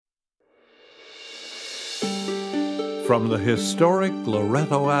from the historic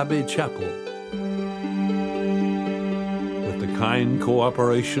Loretto Abbey Chapel, with the kind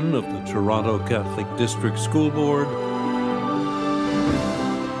cooperation of the Toronto Catholic District School Board,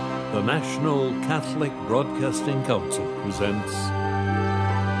 the National Catholic Broadcasting Council presents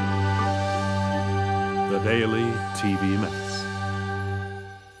the Daily TV Mass.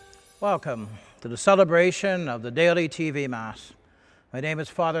 Welcome to the celebration of the Daily TV Mass. My name is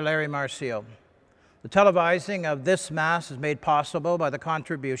Father Larry Marcio. The televising of this Mass is made possible by the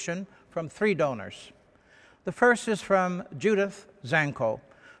contribution from 3 donors. The first is from Judith Zanko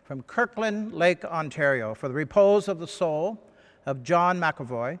from Kirkland Lake, Ontario, for the repose of the soul of John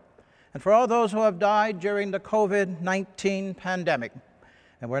McAvoy and for all those who have died during the COVID-19 pandemic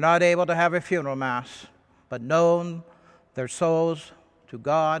and were not able to have a funeral Mass, but known their souls to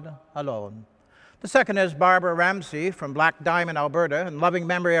God alone. The second is Barbara Ramsey from Black Diamond, Alberta, in loving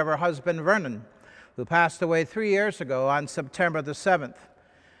memory of her husband Vernon, who passed away 3 years ago on September the 7th,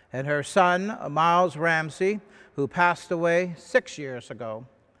 and her son, Miles Ramsey, who passed away 6 years ago.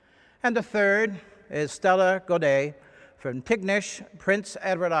 And the third is Stella Godet from Tignish, Prince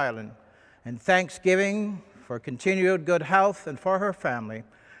Edward Island, and thanksgiving for continued good health and for her family.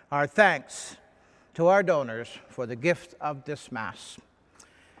 Our thanks to our donors for the gift of this Mass.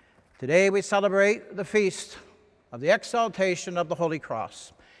 Today we celebrate the feast of the exaltation of the Holy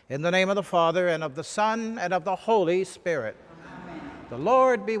Cross. In the name of the Father, and of the Son, and of the Holy Spirit. Amen. The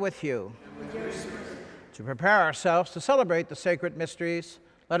Lord be with you. And with your spirit. To prepare ourselves to celebrate the sacred mysteries,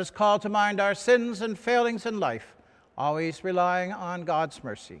 let us call to mind our sins and failings in life, always relying on God's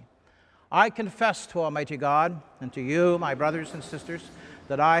mercy. I confess to Almighty God and to you, my brothers and sisters,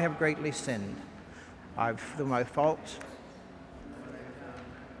 that I have greatly sinned. Through my fault,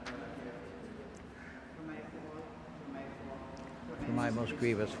 my most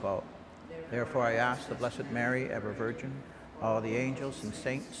grievous fault. Therefore I ask the Blessed Mary, ever Virgin, all the angels and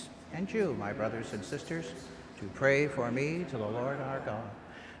saints, and you, my brothers and sisters, to pray for me to the Lord our God.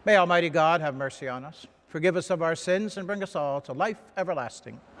 May Almighty God have mercy on us, forgive us of our sins, and bring us all to life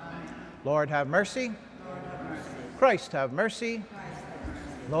everlasting. Amen. Lord have mercy. Lord have mercy. Christ have mercy. Christ have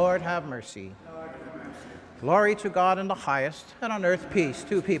mercy. Lord have mercy. Lord have mercy. Glory to God in the highest, and on earth peace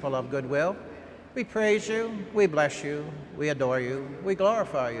to people of good will. We praise you, we bless you, we adore you, we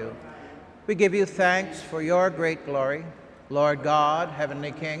glorify you. We give you thanks for your great glory, Lord God,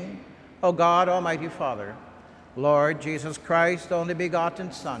 Heavenly King, O God, Almighty Father, Lord Jesus Christ, only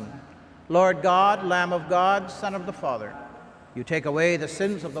begotten Son, Lord God, Lamb of God, Son of the Father. You take away the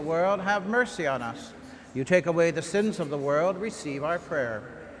sins of the world, have mercy on us. You take away the sins of the world, receive our prayer.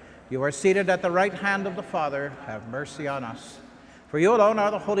 You are seated at the right hand of the Father, have mercy on us. For you alone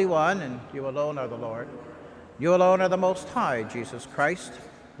are the Holy One, and you alone are the Lord. You alone are the Most High, Jesus Christ,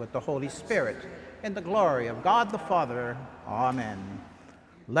 with the Holy Spirit, in the glory of God the Father. Amen.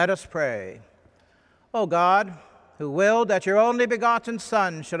 Let us pray. O God, who willed that your only begotten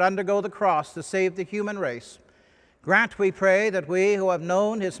Son should undergo the cross to save the human race, grant, we pray, that we who have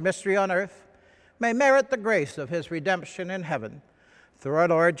known his mystery on earth may merit the grace of his redemption in heaven. Through our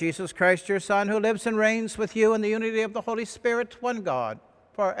Lord Jesus Christ, your Son, who lives and reigns with you in the unity of the Holy Spirit, one God,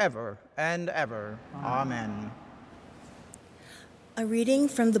 forever and ever. Amen. A reading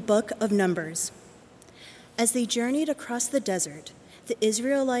from the book of Numbers. As they journeyed across the desert, the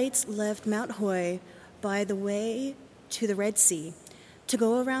Israelites left Mount Hor by the way to the Red Sea to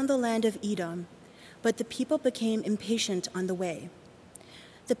go around the land of Edom, but the people became impatient on the way.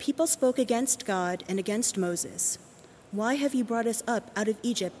 The people spoke against God and against Moses. Why have you brought us up out of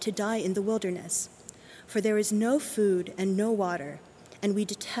Egypt to die in the wilderness? For there is no food and no water, and we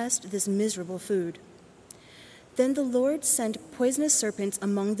detest this miserable food. Then the Lord sent poisonous serpents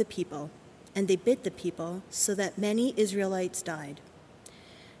among the people, and they bit the people, so that many Israelites died.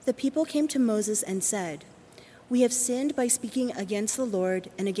 The people came to Moses and said, "We have sinned by speaking against the Lord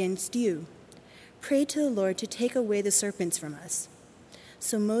and against you. Pray to the Lord to take away the serpents from us."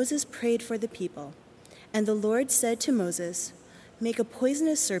 So Moses prayed for the people. And the Lord said to Moses, "Make a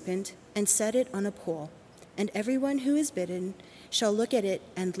poisonous serpent and set it on a pole, and everyone who is bitten shall look at it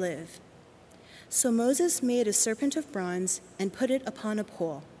and live." So Moses made a serpent of bronze and put it upon a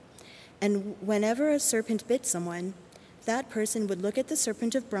pole. And whenever a serpent bit someone, that person would look at the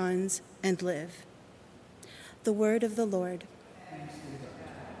serpent of bronze and live. The word of the Lord.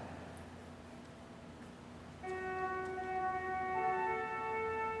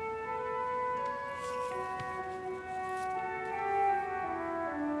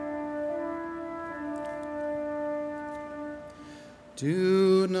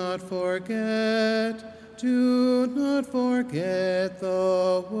 Do not forget do not forget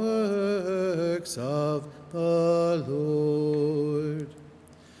the works of the Lord.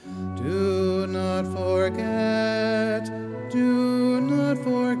 Do not forget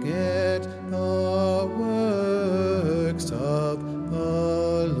the works of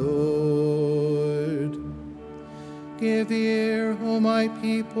the Lord. Give ear, O my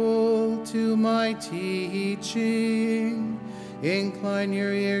people, to my teaching. Incline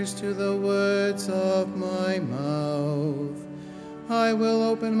your ears to the words of my mouth. I will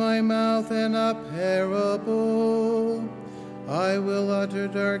open my mouth in a parable. I will utter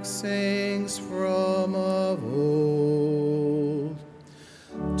dark sayings from of old.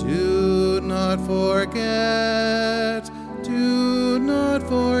 Do not forget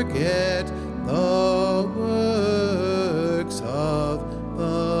the works of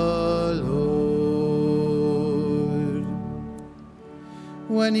the Lord.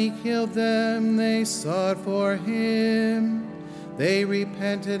 When he killed them, they sought for him. They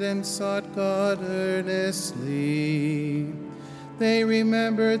repented and sought God earnestly. They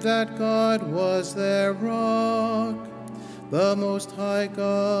remembered that God was their rock, the Most High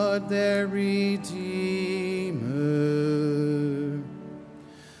God, their Redeemer.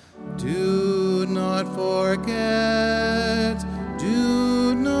 Do not forget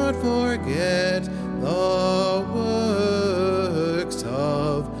the works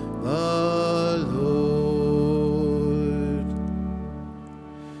of the Lord.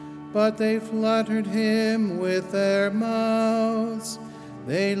 But they flattered him with their mouths.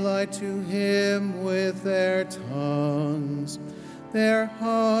 They lied to him with their tongues. Their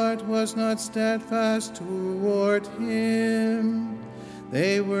heart was not steadfast toward him.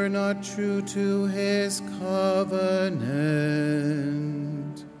 They were not true to his covenant.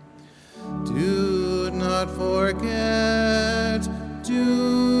 Do not forget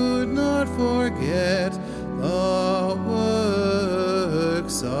the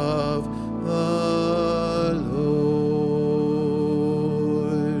works of the Lord.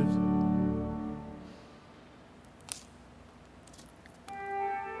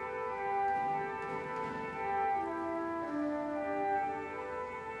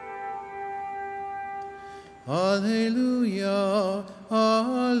 Alleluia,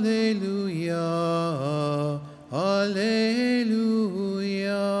 alleluia,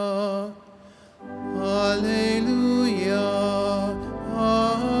 alleluia, alleluia,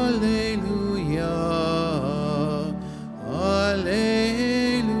 alleluia, alleluia.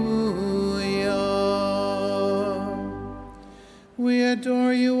 We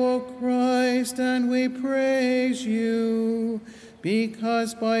adore you, O Christ, and we praise you,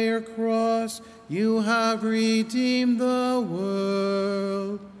 because by your cross you have redeemed the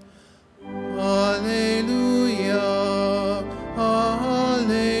world. Alleluia,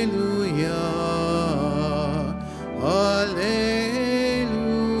 alleluia, alleluia.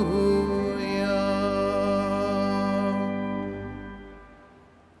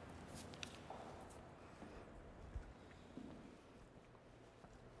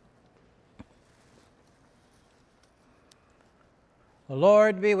 The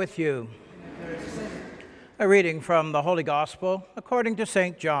Lord be with you. A reading from the Holy Gospel according to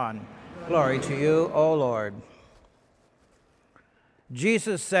St. John. Glory to you, O Lord.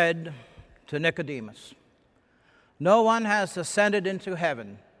 Jesus said to Nicodemus, "No one has ascended into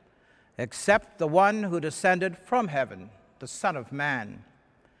heaven except the one who descended from heaven, the Son of Man.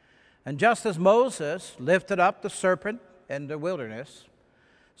 And just as Moses lifted up the serpent in the wilderness,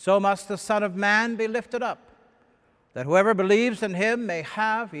 so must the Son of Man be lifted up, that whoever believes in him may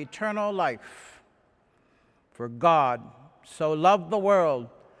have eternal life. For God so loved the world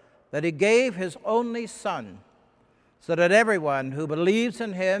that he gave his only Son, so that everyone who believes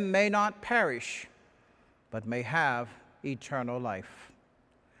in him may not perish, but may have eternal life.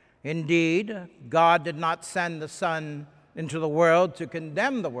 Indeed, God did not send the Son into the world to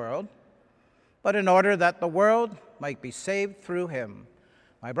condemn the world, but in order that the world might be saved through him."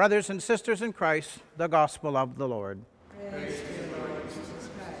 My brothers and sisters in Christ, the Gospel of the Lord. Praise to you, Lord Jesus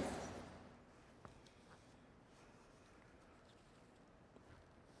Christ.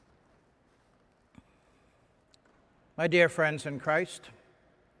 My dear friends in Christ,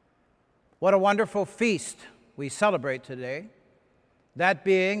 what a wonderful feast we celebrate today, that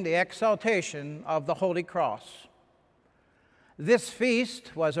being the exaltation of the Holy Cross. This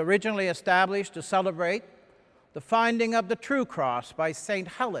feast was originally established to celebrate the finding of the true cross by St.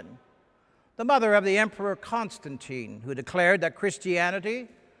 Helen, the mother of the Emperor Constantine, who declared that Christianity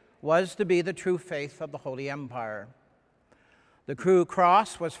was to be the true faith of the Holy Empire. The true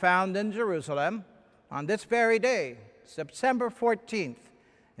cross was found in Jerusalem on this very day, September 14th,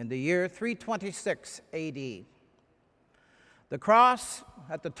 in the year 326 AD. The cross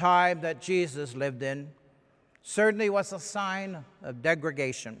at the time that Jesus lived in certainly was a sign of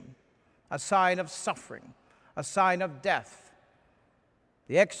degradation, a sign of suffering, a sign of death.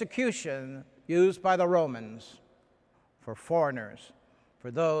 The execution used by the Romans for foreigners,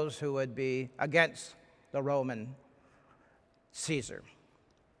 for those who would be against the Roman Caesar.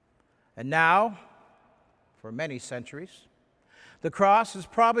 And now, for many centuries, the cross is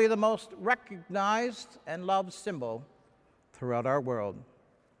probably the most recognized and loved symbol throughout our world,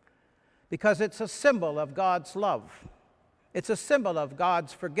 because it's a symbol of God's love. It's a symbol of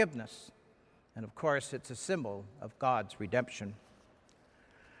God's forgiveness. And of course, it's a symbol of God's redemption.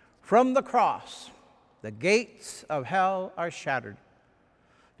 From the cross, the gates of hell are shattered.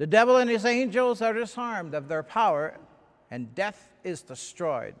 The devil and his angels are disarmed of their power, and death is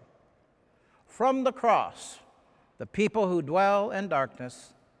destroyed. From the cross, the people who dwell in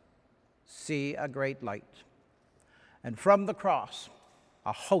darkness see a great light. And from the cross,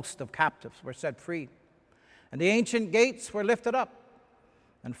 a host of captives were set free, and the ancient gates were lifted up.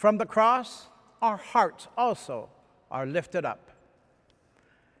 And from the cross, our hearts also are lifted up.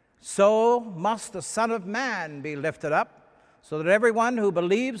 So must the Son of Man be lifted up, so that everyone who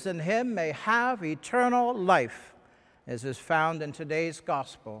believes in him may have eternal life, as is found in today's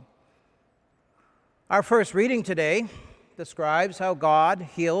gospel. Our first reading today describes how God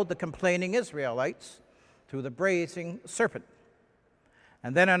healed the complaining Israelites through the brazen serpent.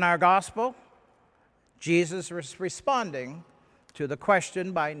 And then in our gospel, Jesus is responding to the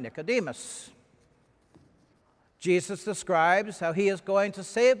question by Nicodemus. Jesus describes how he is going to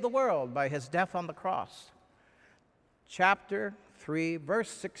save the world by his death on the cross. Chapter 3, verse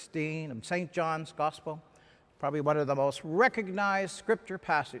 16 of St. John's Gospel, probably one of the most recognized scripture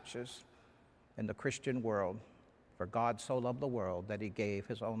passages in the Christian world. For God so loved the world that he gave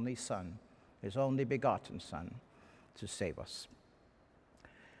his only Son, his only begotten Son, to save us.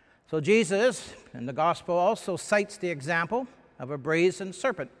 So Jesus, in the Gospel, also cites the example of a brazen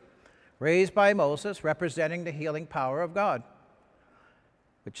serpent raised by Moses, representing the healing power of God,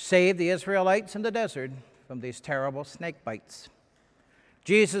 which saved the Israelites in the desert from these terrible snake bites.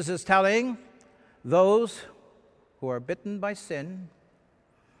 Jesus is telling those who are bitten by sin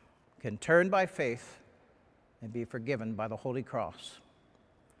can turn by faith and be forgiven by the Holy Cross.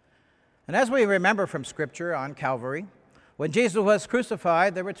 And as we remember from Scripture on Calvary, when Jesus was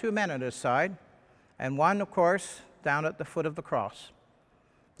crucified, there were two men at his side, and one, of course, down at the foot of the cross.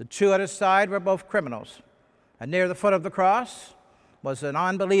 The two at his side were both criminals, and near the foot of the cross was an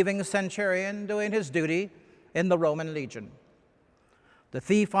unbelieving centurion doing his duty in the Roman legion. The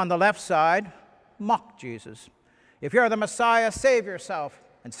thief on the left side mocked Jesus. "If you're the Messiah, save yourself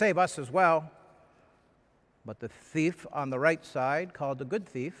and save us as well." But the thief on the right side, called the good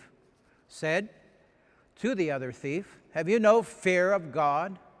thief, said to the other thief, "Have you no fear of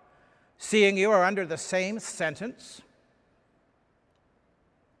God, seeing you are under the same sentence?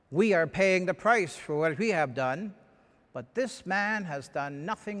 We are paying the price for what we have done, but this man has done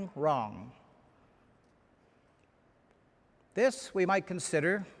nothing wrong." This we might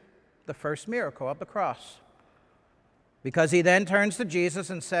consider the first miracle of the cross, because he then turns to Jesus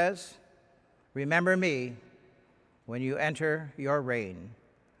and says, "Remember me when you enter your reign."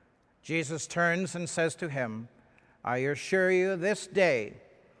 Jesus turns and says to him, "I assure you this day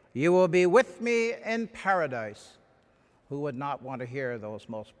you will be with me in paradise." Who would not want to hear those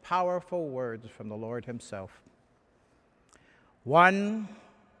most powerful words from the Lord himself? One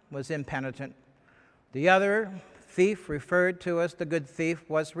was impenitent. The other thief, referred to as the good thief,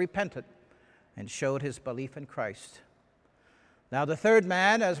 was repentant and showed his belief in Christ. Now the third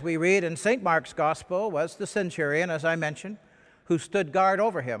man, as we read in St. Mark's Gospel, was the centurion, as I mentioned, who stood guard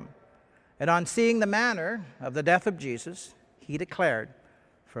over him. And on seeing the manner of the death of Jesus, he declared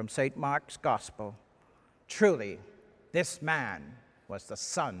from St. Mark's Gospel, "Truly, this man was the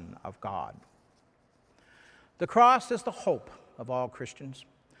Son of God." The cross is the hope of all Christians.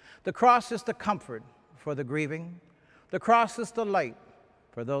 The cross is the comfort for the grieving. The cross is the light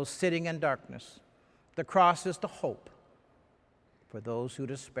for those sitting in darkness. The cross is the hope for those who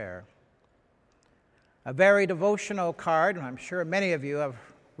despair. A very devotional card, and I'm sure many of you have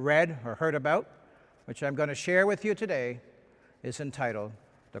read or heard about, which I'm going to share with you today, is entitled,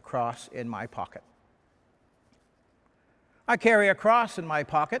 "The Cross in My Pocket." I carry a cross in my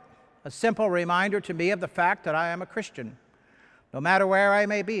pocket, a simple reminder to me of the fact that I am a Christian, no matter where I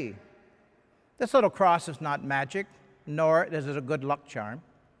may be. This little cross is not magic, nor is it a good luck charm.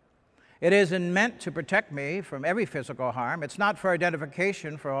 It isn't meant to protect me from every physical harm. It's not for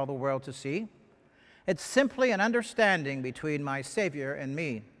identification for all the world to see. It's simply an understanding between my Savior and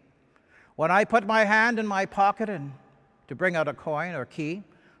me. When I put my hand in my pocket and to bring out a coin or key,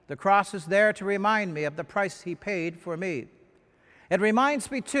 the cross is there to remind me of the price he paid for me. It reminds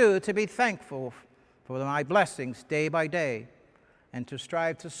me, too, to be thankful for my blessings day by day and to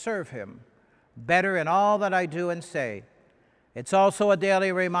strive to serve him better in all that I do and say. It's also a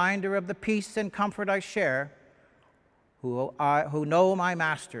daily reminder of the peace and comfort I share who know my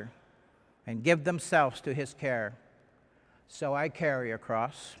Master and give themselves to his care. So I carry a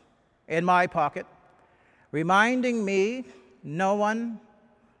cross in my pocket, reminding me, no one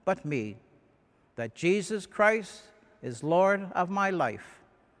but me, that Jesus Christ is Lord of my life,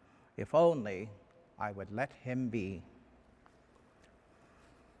 if only I would let him be.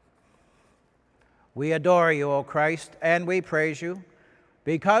 We adore you, O Christ, and we praise you,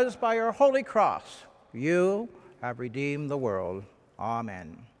 because by your holy cross you have redeemed the world.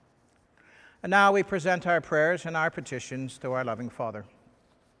 Amen. And now we present our prayers and our petitions to our loving Father.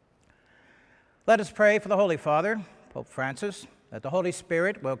 Let us pray for the Holy Father, Pope Francis, that the Holy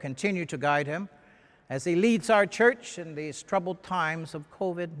Spirit will continue to guide him as he leads our church in these troubled times of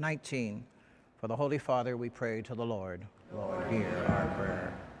COVID-19. For the Holy Father, we pray to the Lord. Lord, hear our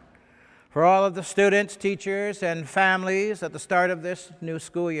prayer. For all of the students, teachers, and families at the start of this new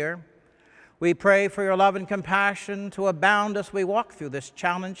school year, we pray for your love and compassion to abound as we walk through this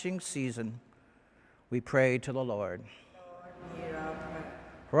challenging season. We pray to the Lord. Lord, hear our prayer.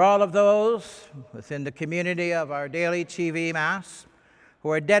 For all of those within the community of Our Daily TV Mass who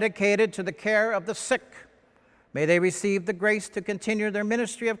are dedicated to the care of the sick, may they receive the grace to continue their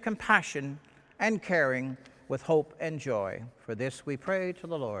ministry of compassion and caring with hope and joy. For this we pray to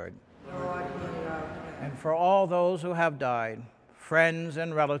the Lord. Lord, hear our prayer. And for all those who have died, friends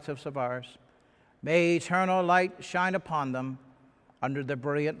and relatives of ours, may eternal light shine upon them under the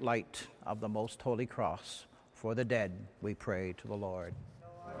brilliant light of the most holy cross. For the dead, we pray to the Lord.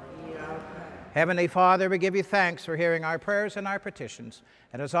 Lord, hear our prayer. Heavenly Father, we give you thanks for hearing our prayers and our petitions.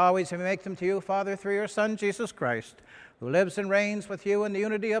 And as always, we make them to you, Father, through your Son, Jesus Christ, who lives and reigns with you in the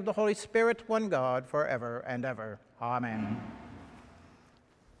unity of the Holy Spirit, one God, forever and ever. Amen.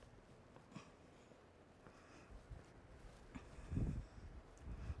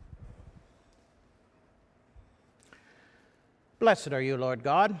 Blessed are you, Lord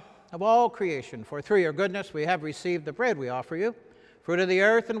God, of all creation, for through your goodness we have received the bread we offer you, fruit of the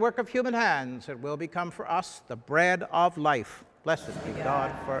earth and work of human hands. It will become for us the bread of life. Blessed be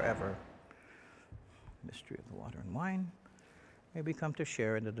God forever. Mystery of the water and wine, may we come to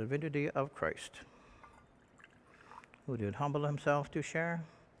share in the divinity of Christ, who did humble himself to share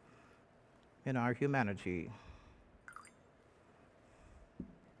in our humanity.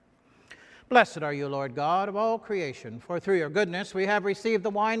 Blessed are you, Lord God, of all creation, for through your goodness we have received the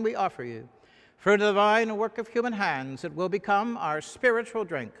wine we offer you. Fruit of the vine and work of human hands, it will become our spiritual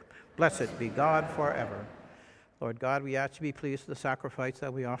drink. Blessed be God forever. Lord God, we ask you to be pleased with the sacrifice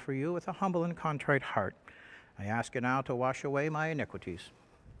that we offer you with a humble and contrite heart. I ask you now to wash away my iniquities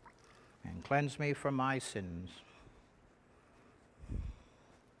and cleanse me from my sins.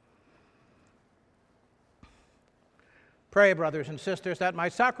 Pray, brothers and sisters, that my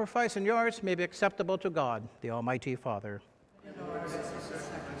sacrifice and yours may be acceptable to God, the Almighty Father. The Lord bless the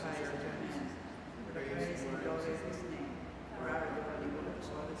sacrifice of your hands, for the praise and glory of his name, for our good and works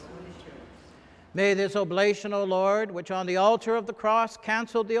of his holy church. May this oblation, O Lord, which on the altar of the cross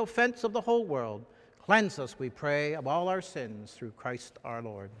canceled the offense of the whole world, cleanse us, we pray, of all our sins through Christ our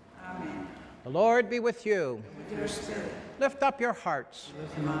Lord. Amen. The Lord be with you. With your spirit, Lift up your hearts.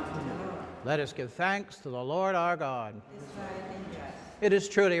 lift them up to the Lord. Let us give thanks to the Lord our God. It is right and just. It is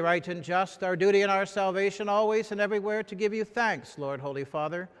truly right and just, our duty and our salvation, always and everywhere, to give you thanks, Lord, Holy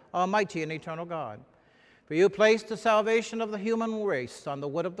Father, Almighty and eternal God. For you placed the salvation of the human race on the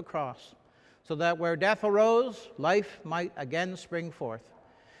wood of the cross, so that where death arose, life might again spring forth.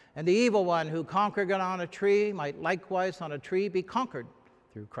 And the evil one who conquered on a tree might likewise on a tree be conquered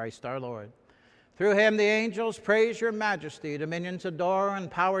through Christ our Lord. Through him the angels praise your majesty, dominions adore, and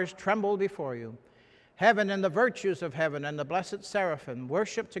powers tremble before you. Heaven and the virtues of heaven and the blessed seraphim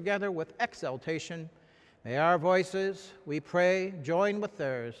worship together with exaltation. May our voices, we pray, join with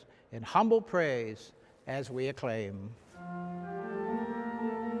theirs in humble praise as we acclaim.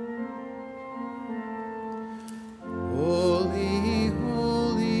 Holy,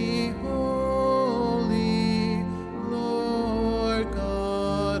 holy, holy, Lord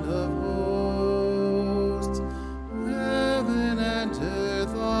God of hosts, heaven and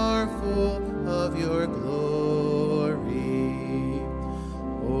earth are full of your glory.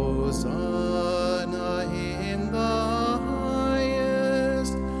 Hosanna in the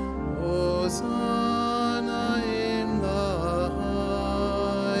highest, Hosanna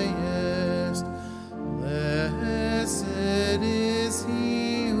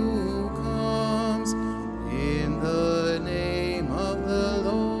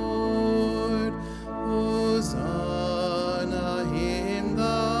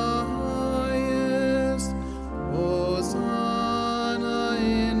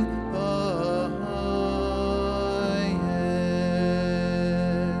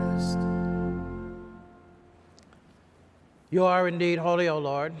You are indeed holy, O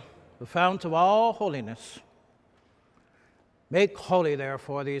Lord, the fount of all holiness. Make holy,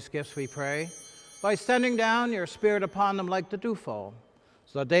 therefore, these gifts, we pray, by sending down your Spirit upon them like the dewfall,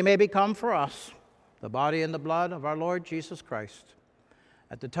 so that they may become for us the body and the blood of our Lord Jesus Christ.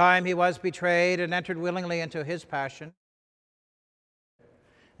 At the time he was betrayed and entered willingly into his passion,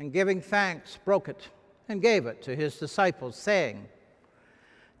 and giving thanks, broke it and gave it to his disciples, saying,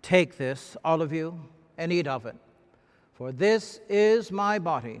 "Take this, all of you, and eat of it, for this is my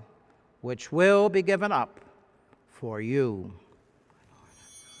body, which will be given up for you."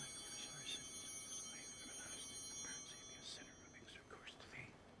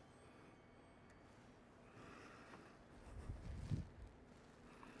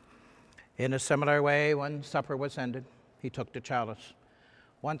 In a similar way, when supper was ended, he took the chalice.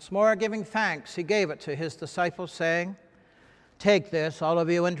 Once more giving thanks, he gave it to his disciples, saying, "Take this, all of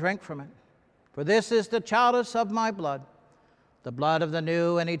you, and drink from it. For this is the chalice of my blood, the blood of the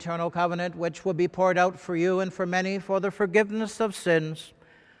new and eternal covenant, which will be poured out for you and for many for the forgiveness of sins.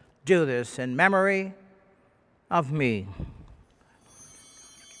 Do this in memory of me."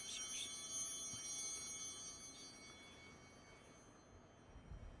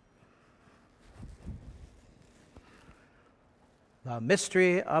 The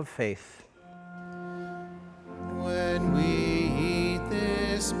mystery of faith. When we eat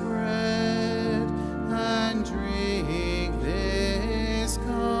this bread and drink this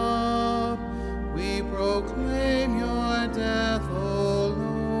cup, we proclaim your death, O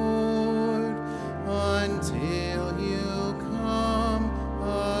Lord, until you come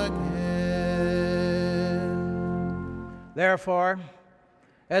again. Therefore,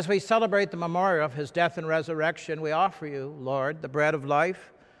 as we celebrate the memorial of his death and resurrection, we offer you, Lord, the bread of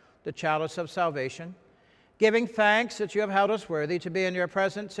life, the chalice of salvation, giving thanks that you have held us worthy to be in your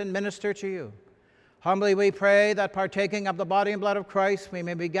presence and minister to you. Humbly we pray that, partaking of the body and blood of Christ, we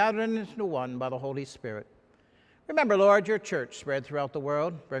may be gathered into one by the Holy Spirit. Remember, Lord, your church spread throughout the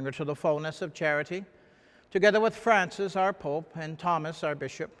world. Bring her to the fullness of charity, together with Francis, our Pope, and Thomas, our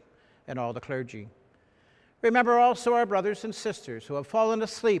Bishop, and all the clergy. Remember also our brothers and sisters who have fallen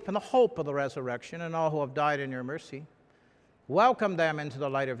asleep in the hope of the resurrection, and all who have died in your mercy. Welcome them into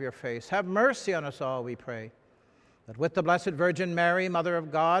the light of your face. Have mercy on us all, we pray, that with the Blessed Virgin Mary, Mother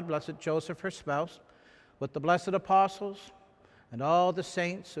of God, Blessed Joseph, her spouse, with the blessed apostles, and all the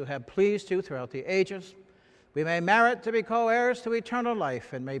saints who have pleased you throughout the ages, we may merit to be co-heirs to eternal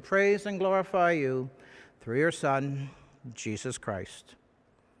life, and may praise and glorify you through your Son, Jesus Christ.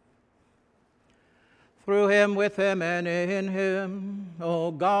 Through him, with him, and in him, O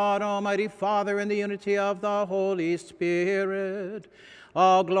God, Almighty Father, in the unity of the Holy Spirit,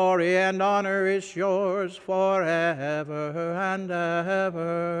 all glory and honor is yours forever and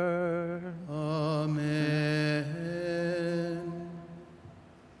ever. Amen.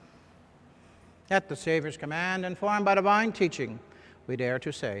 At the Savior's command, informed by divine teaching, we dare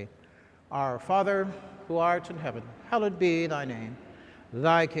to say, Our Father, who art in heaven, hallowed be thy name.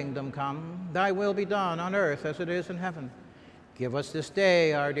 Thy kingdom come, thy will be done on earth as it is in heaven. Give us this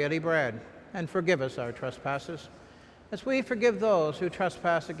day our daily bread, and forgive us our trespasses, as we forgive those who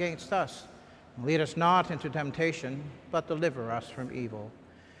trespass against us. And lead us not into temptation, but deliver us from evil.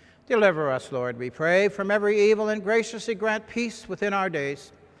 Deliver us, Lord, we pray, from every evil, and graciously grant peace within our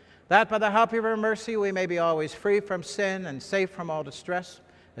days, that by the help of your mercy we may be always free from sin and safe from all distress,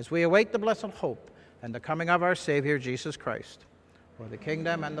 as we await the blessed hope and the coming of our Savior, Jesus Christ. For the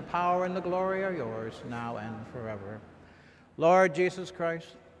kingdom and the power and the glory are yours, now and forever. Lord Jesus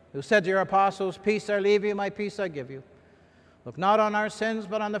Christ, who said to your apostles, "Peace I leave you, my peace I give you," look not on our sins,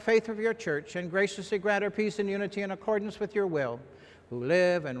 but on the faith of your church, and graciously grant her peace and unity in accordance with your will, who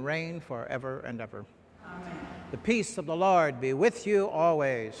live and reign forever and ever. Amen. The peace of the Lord be with you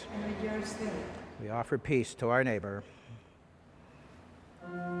always. And with your spirit. We offer peace to our neighbor.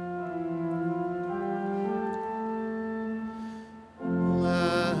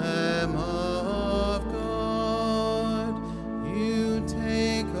 Lamb of God, you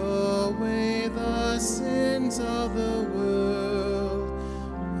take away the sins of the world.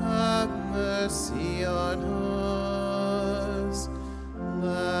 Have mercy on us.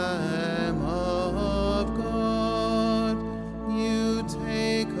 Lamb of God, you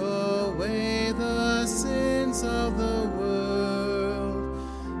take away the sins of the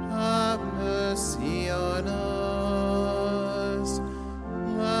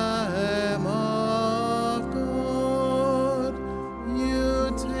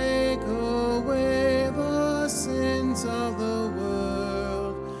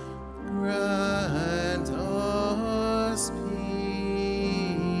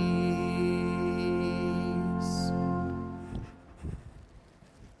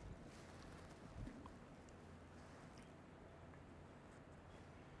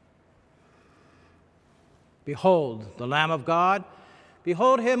Behold, the Lamb of God.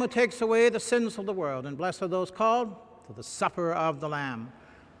 Behold him who takes away the sins of the world. And blessed are those called to the supper of the Lamb.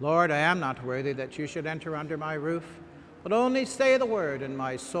 Lord, I am not worthy that you should enter under my roof, but only say the word, and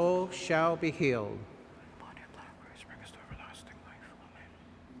my soul shall be healed. Body and blood of Christ, bring us to everlasting life. Amen.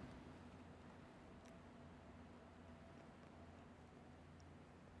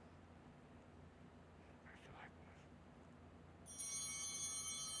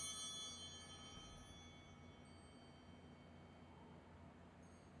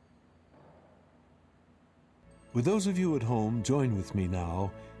 Would those of you at home join with me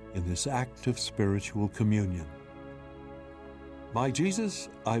now in this act of spiritual communion? My Jesus,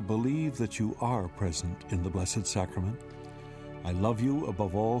 I believe that you are present in the Blessed Sacrament. I love you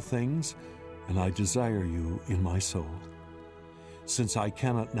above all things, and I desire you in my soul. Since I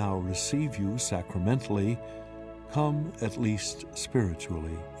cannot now receive you sacramentally, come at least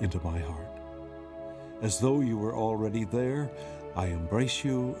spiritually into my heart. As though you were already there, I embrace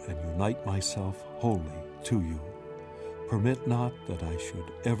you and unite myself wholly to you. Permit not that I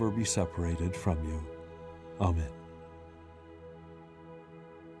should ever be separated from you. Amen.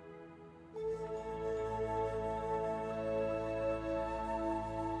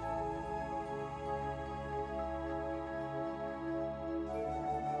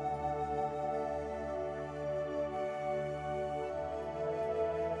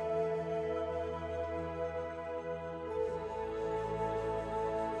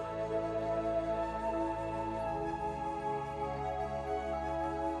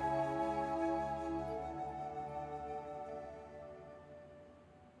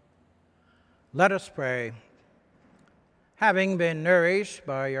 Let us pray. Having been nourished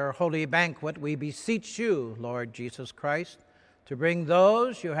by your holy banquet, we beseech you, Lord Jesus Christ, to bring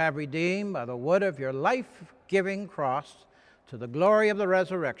those you have redeemed by the wood of your life-giving cross to the glory of the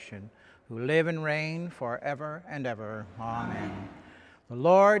resurrection, who live and reign forever and ever. Amen. The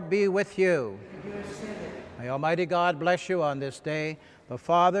Lord be with you. May Almighty God bless you on this day, the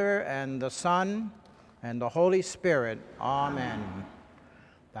Father and the Son and the Holy Spirit. Amen.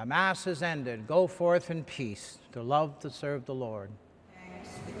 The Mass is ended. Go forth in peace to love, to serve the Lord. Thanks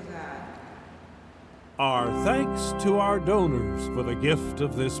be to God. Our thanks to our donors for the gift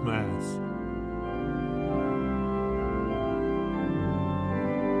of this Mass.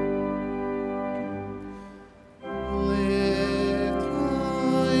 Lift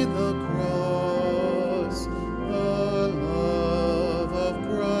high the cross, the love of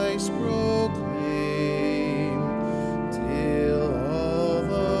Christ proclaim, till all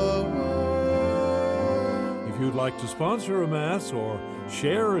the world. If you'd like to sponsor a Mass or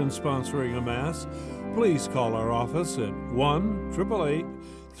share in sponsoring a Mass, please call our office at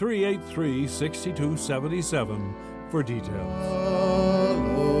 1-888-383-6277 for details.